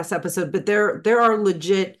podcast episode, but there are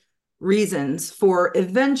legit reasons for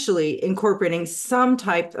eventually incorporating some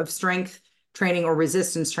type of strength training or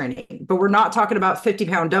resistance training. But we're not talking about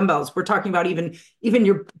 50-pound dumbbells. We're talking about even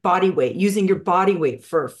your body weight, using your body weight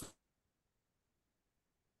for.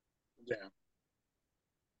 Yeah.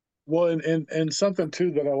 Well, and something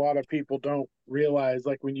too that a lot of people don't realize,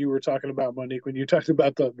 like when you were talking about Monique, when you talked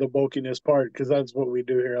about the bulkiness part, because that's what we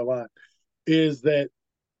do here a lot, is that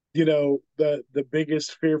the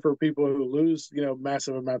biggest fear for people who lose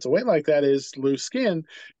massive amounts of weight like that is loose skin,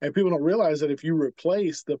 and people don't realize that if you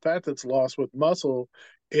replace the fat that's lost with muscle,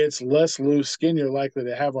 it's less loose skin you're likely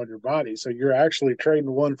to have on your body. So you're actually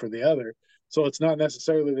trading one for the other. So it's not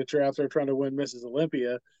necessarily that you're out there trying to win Mrs.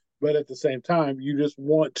 Olympia, but at the same time you just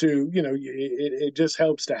want to, it just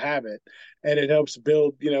helps to have it, and it helps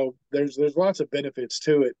build, there's lots of benefits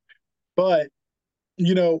to it. But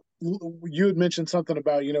you had mentioned something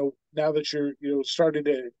about, now that you're, starting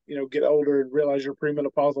to, get older and realize you're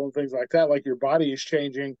premenopausal and things like that, like your body is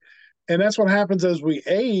changing. And that's what happens as we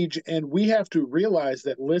age. And we have to realize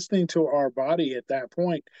that listening to our body at that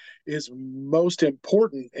point is most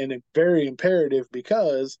important and very imperative,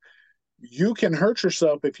 because you can hurt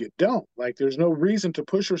yourself if you don't. Like, there's no reason to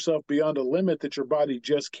push yourself beyond a limit that your body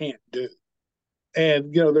just can't do.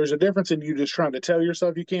 And, there's a difference in you just trying to tell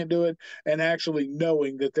yourself you can't do it and actually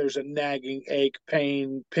knowing that there's a nagging ache,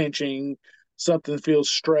 pain, pinching, something feels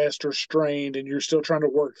stressed or strained, and you're still trying to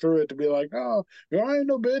work through it to be like, oh, I ain't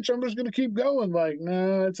no bitch. I'm just going to keep going. Like,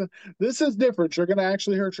 no, this is different. You're going to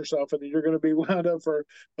actually hurt yourself, and you're going to be wound up for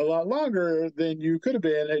a lot longer than you could have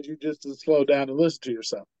been had you just slowed down and listened to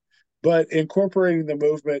yourself. But incorporating the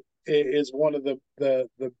movement is one of the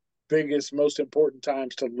biggest, most important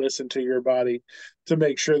times to listen to your body to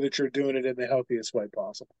make sure that you're doing it in the healthiest way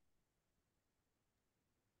possible.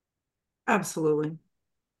 Absolutely.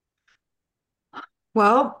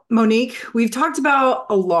 Well, Monique, we've talked about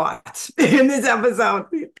a lot in this episode.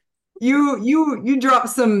 You dropped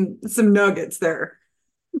some nuggets there.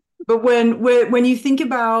 But when you think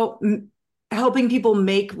about helping people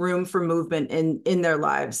make room for movement in their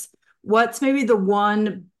lives, what's maybe the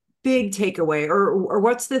one big takeaway, or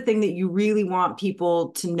what's the thing that you really want people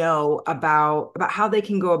to know about how they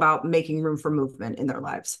can go about making room for movement in their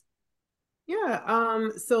lives? Yeah.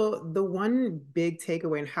 So the one big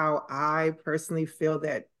takeaway and how I personally feel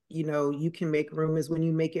that, you can make room is when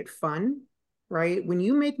you make it fun. right? When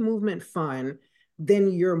you make movement fun,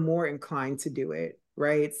 then you're more inclined to do it,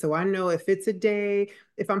 right? So I know if it's a day,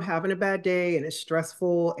 if I'm having a bad day and it's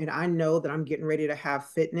stressful and I know that I'm getting ready to have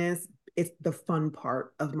fitness, it's the fun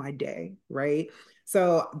part of my day, right?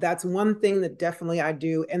 So that's one thing that definitely I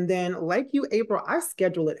do. And then, like you, April, I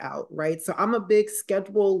schedule it out, right? So I'm a big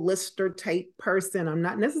schedule lister type person. I'm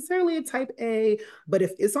not necessarily a type A, but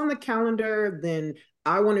if it's on the calendar, then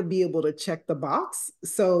I want to be able to check the box.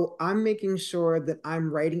 So I'm making sure that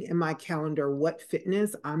I'm writing in my calendar what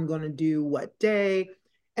fitness I'm going to do what day.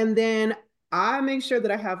 And then I make sure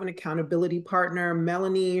that I have an accountability partner,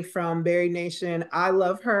 Melanie from Berry Nation. I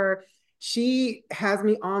love her. She has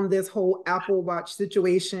me on this whole Apple Watch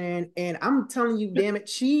situation. And I'm telling you, damn it,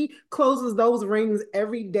 she closes those rings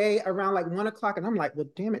every day around like 1 o'clock. And I'm like, well,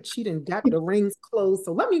 damn it, she didn't got the rings closed.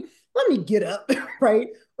 So let me get up, right?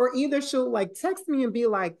 Or either she'll like text me and be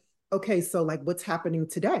like, okay, so like what's happening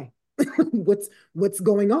today? what's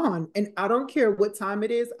going on? And I don't care what time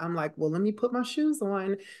it is. I'm like, well, let me put my shoes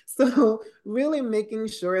on. So really making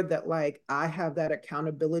sure that like I have that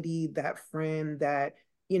accountability, that friend that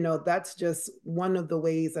that's just one of the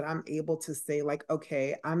ways that I'm able to say, like,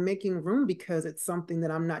 okay, I'm making room because it's something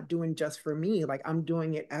that I'm not doing just for me. Like, I'm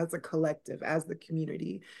doing it as a collective, as the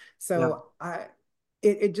community. Yeah. So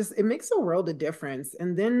it makes a world of difference.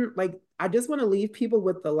 And then like I just want to leave people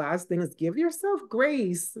with the last thing is give yourself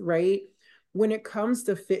grace, right? When it comes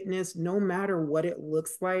to fitness, no matter what it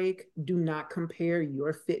looks like, do not compare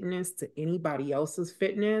your fitness to anybody else's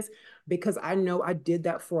fitness, because I know I did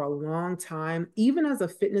that for a long time. Even as a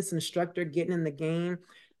fitness instructor getting in the game,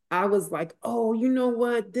 I was like, oh, you know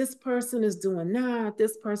what? This person is doing that.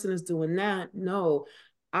 This person is doing that. No,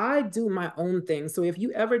 I do my own thing. So if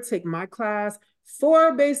you ever take my class,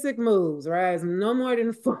 4 basic moves, right? No more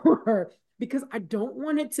than 4, because I don't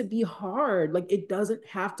want it to be hard. Like it doesn't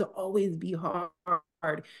have to always be hard.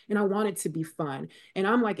 And I want it to be fun. And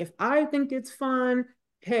I'm like, if I think it's fun,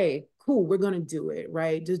 hey, cool, we're going to do it,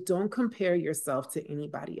 right? Just don't compare yourself to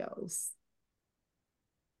anybody else.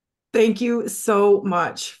 Thank you so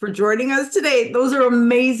much for joining us today. Those are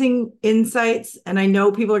amazing insights. And I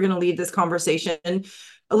know people are going to leave this conversation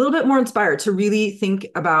a little bit more inspired to really think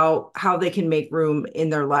about how they can make room in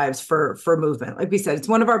their lives for movement. Like we said, it's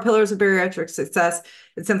one of our pillars of bariatric success.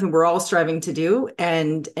 It's something we're all striving to do.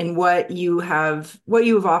 And what you have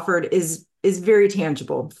offered is very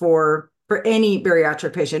tangible for any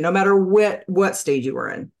bariatric patient, no matter what stage you are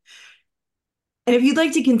in. And if you'd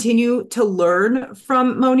like to continue to learn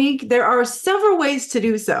from Monique, there are several ways to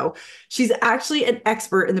do so. She's actually an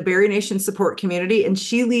expert in the Berry Nation support community, and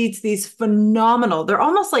she leads these phenomenal, they're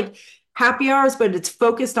almost like happy hours, but it's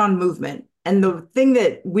focused on movement. And the thing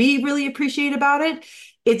that we really appreciate about it,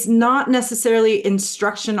 it's not necessarily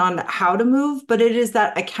instruction on how to move, but it is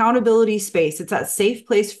that accountability space. It's that safe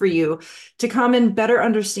place for you to come and better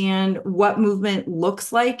understand what movement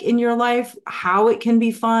looks like in your life, how it can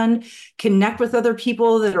be fun, connect with other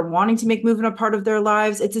people that are wanting to make movement a part of their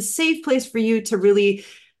lives. It's a safe place for you to really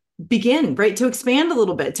begin, right? To expand a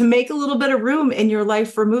little bit, to make a little bit of room in your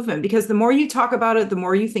life for movement, because the more you talk about it, the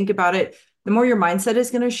more you think about it, the more your mindset is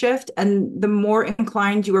going to shift and the more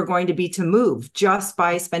inclined you are going to be to move just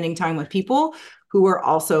by spending time with people who are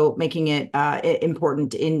also making it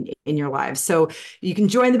important in your lives. So you can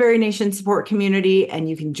join the Berry Nation support community and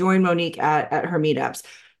you can join Monique at her meetups.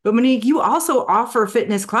 But Monique, you also offer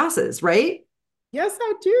fitness classes, right? Yes,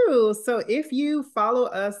 I do. So if you follow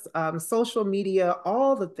us, social media,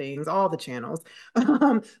 all the things, all the channels,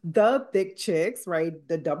 the Thick Chicks, right?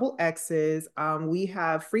 The double X's. We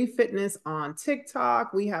have free fitness on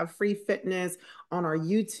TikTok. We have free fitness on our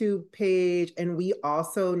YouTube page. And we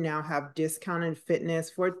also now have discounted fitness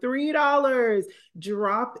for $3.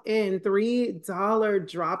 Drop in $3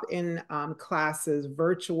 drop in classes,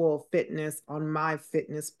 virtual fitness on My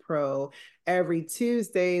Fitness Pro every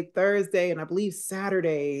Tuesday, Thursday, and I believe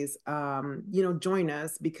Saturdays. Join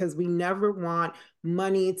us because we never want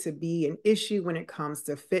money to be an issue when it comes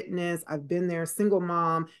to fitness. I've been there, single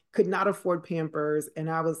mom, could not afford Pampers. And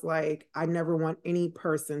I was like, I never want any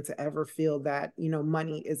person to ever feel that,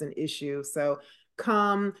 money is an issue. So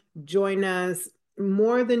come join us.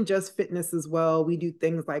 More than just fitness as well. We do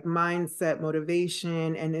things like mindset,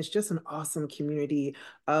 motivation, and it's just an awesome community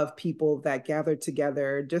of people that gather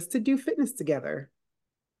together just to do fitness together.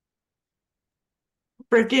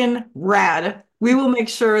 Freaking rad. We will make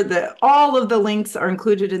sure that all of the links are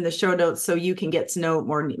included in the show notes so you can get to know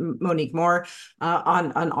Monique more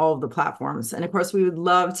on all of the platforms. And of course, we would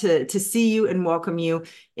love to see you and welcome you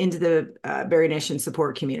into the Berry Nation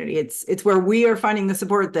support community. It's where we are finding the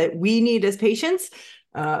support that we need as patients.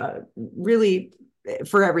 Really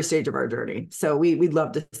for every stage of our journey. So we'd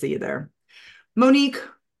love to see you there. Monique,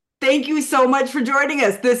 thank you so much for joining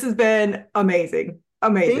us. This has been amazing.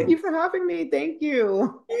 Thank you Amazing. for having me. Thank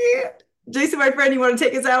you. Yeah. Jason, my friend, you want to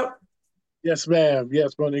take us out? Yes, ma'am.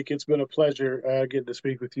 Yes, Monique, it's been a pleasure getting to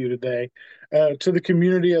speak with you today. To the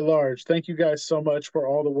community at large, thank you guys so much for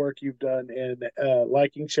all the work you've done in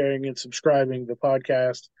liking, sharing, and subscribing the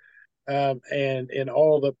podcast, and in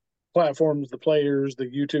all the platforms, the players, the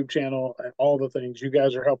YouTube channel, and all the things. You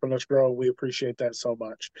guys are helping us grow. We appreciate that so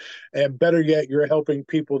much. And better yet, you're helping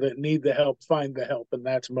people that need the help find the help, and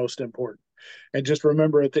that's most important. And just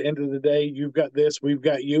remember, at the end of the day, you've got this, we've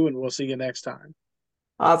got you, and we'll see you next time.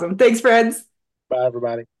 Awesome. Thanks, friends. Bye,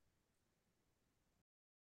 everybody.